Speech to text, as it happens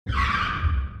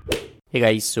Hey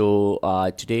guys, so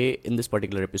today in this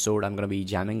particular episode, I'm going to be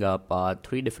jamming up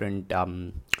three different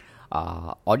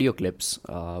audio clips,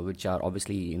 which are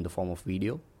obviously in the form of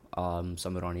video,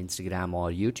 somewhere on Instagram or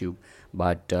YouTube.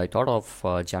 But I thought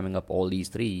of jamming up all these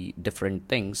three different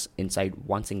things inside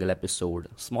one single episode,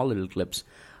 small little clips,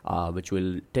 which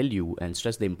will tell you and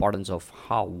stress the importance of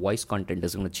how voice content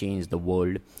is going to change the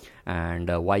world and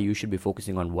why you should be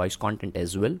focusing on voice content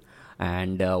as well,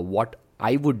 and what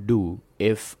I would do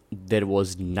if there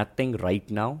was nothing right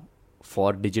now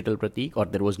for Digital Pratik, or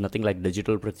there was nothing like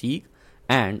Digital Pratik,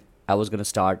 and I was gonna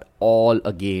start all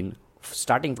again,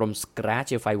 starting from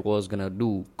scratch. If I was gonna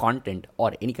do content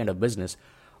or any kind of business,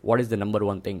 what is the number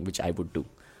one thing which I would do?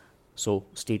 So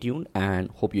stay tuned and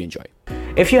hope you enjoy.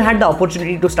 If you had the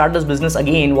opportunity to start this business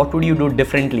again, what would you do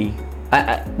differently?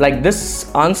 Like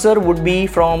this answer would be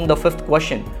from the fifth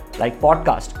question, like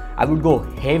podcast. I would go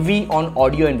heavy on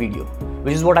audio and video,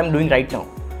 which is what I'm doing right now.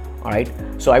 Alright,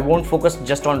 so I won't focus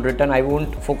just on written, I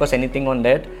won't focus anything on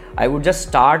that. I would just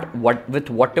start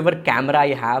with whatever camera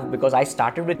I have, because I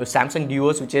started with the Samsung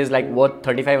Duos, which is like worth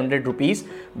 3500 rupees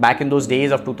back in those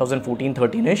days of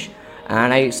 2014-13ish,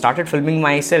 and I started filming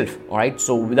myself. Alright,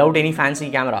 so without any fancy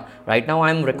camera. Right now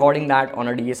I'm recording that on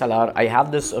a DSLR. I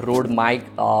have this Rode mic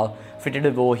fitted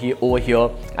over here.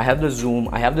 I have the Zoom,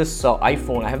 I have this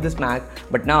iPhone, I have this Mac,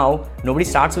 but now nobody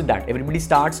starts with that. Everybody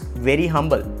starts very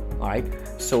humble. Alright,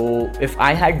 so if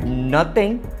I had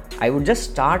nothing, I would just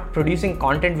start producing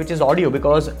content which is audio,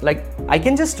 because like I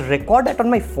can just record that on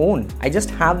my phone. I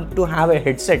just have to have a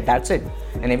headset, that's it,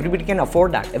 and everybody can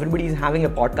afford that. Everybody is having a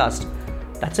podcast,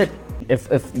 that's it.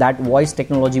 If that voice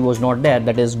technology was not there,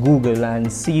 that is Google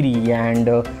and Siri and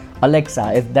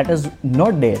Alexa, if that is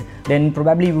not there, then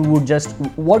probably we would just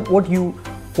what you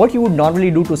would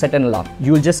normally do to set an alarm.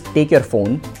 You will just take your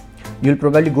phone, you'll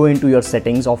probably go into your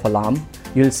settings of alarm,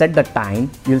 you'll set the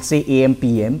time, you'll say AM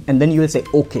PM, and then you will say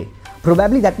okay.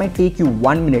 Probably that might take you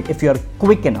 1 minute if you are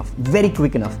quick enough, very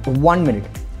quick enough, 1 minute.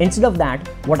 Instead of that,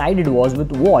 what I did was with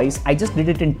voice, I just did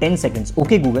it in 10 seconds.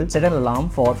 Okay Google, set an alarm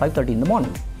for 5:30 in the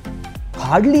morning.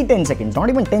 Hardly 10 seconds, not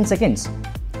even 10 seconds.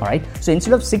 Alright, so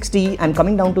instead of 60, I'm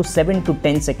coming down to 7 to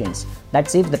 10 seconds. That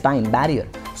saves the time barrier.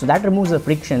 So that removes the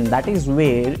friction. That is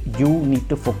where you need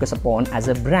to focus upon as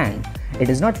a brand. It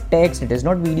is not text, it is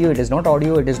not video, it is not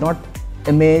audio, it is not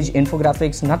image,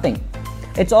 infographics, nothing.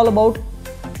 It's all about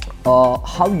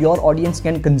how your audience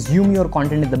can consume your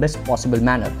content in the best possible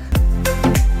manner.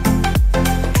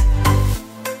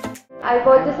 I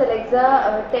bought this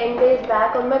Alexa 10 days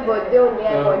back on my birthday only.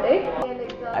 I bought it.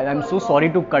 I'm so sorry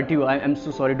to cut you. I'm so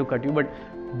sorry to cut you, but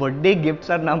birthday gifts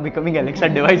are now becoming Alexa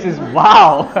devices.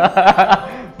 Wow!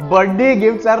 Birthday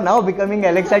gifts are now becoming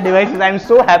Alexa devices. I'm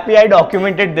so happy I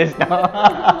documented this now.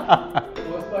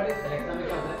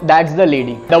 That's the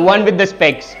lady. The one with the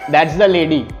specs. That's the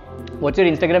lady. What's your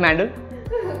Instagram handle?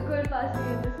 Gulpasi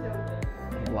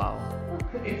understood. Wow.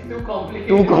 It's too complicated.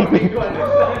 Too complicated. to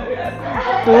understand.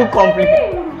 Too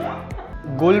complicated.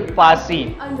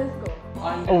 Gulpasi. Underscore.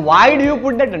 Why do you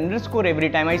put that underscore every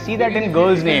time? I see that in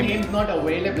girls' If the name. name's not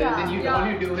available, then all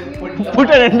you do is Put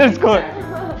an underscore.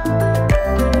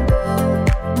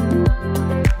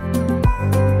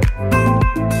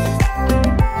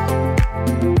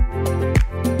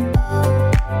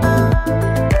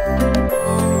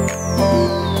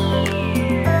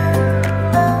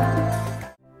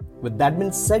 With that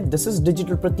being said, this is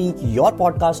Digital Pratik, your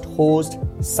podcast host,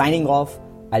 signing off.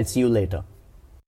 I'll see you later.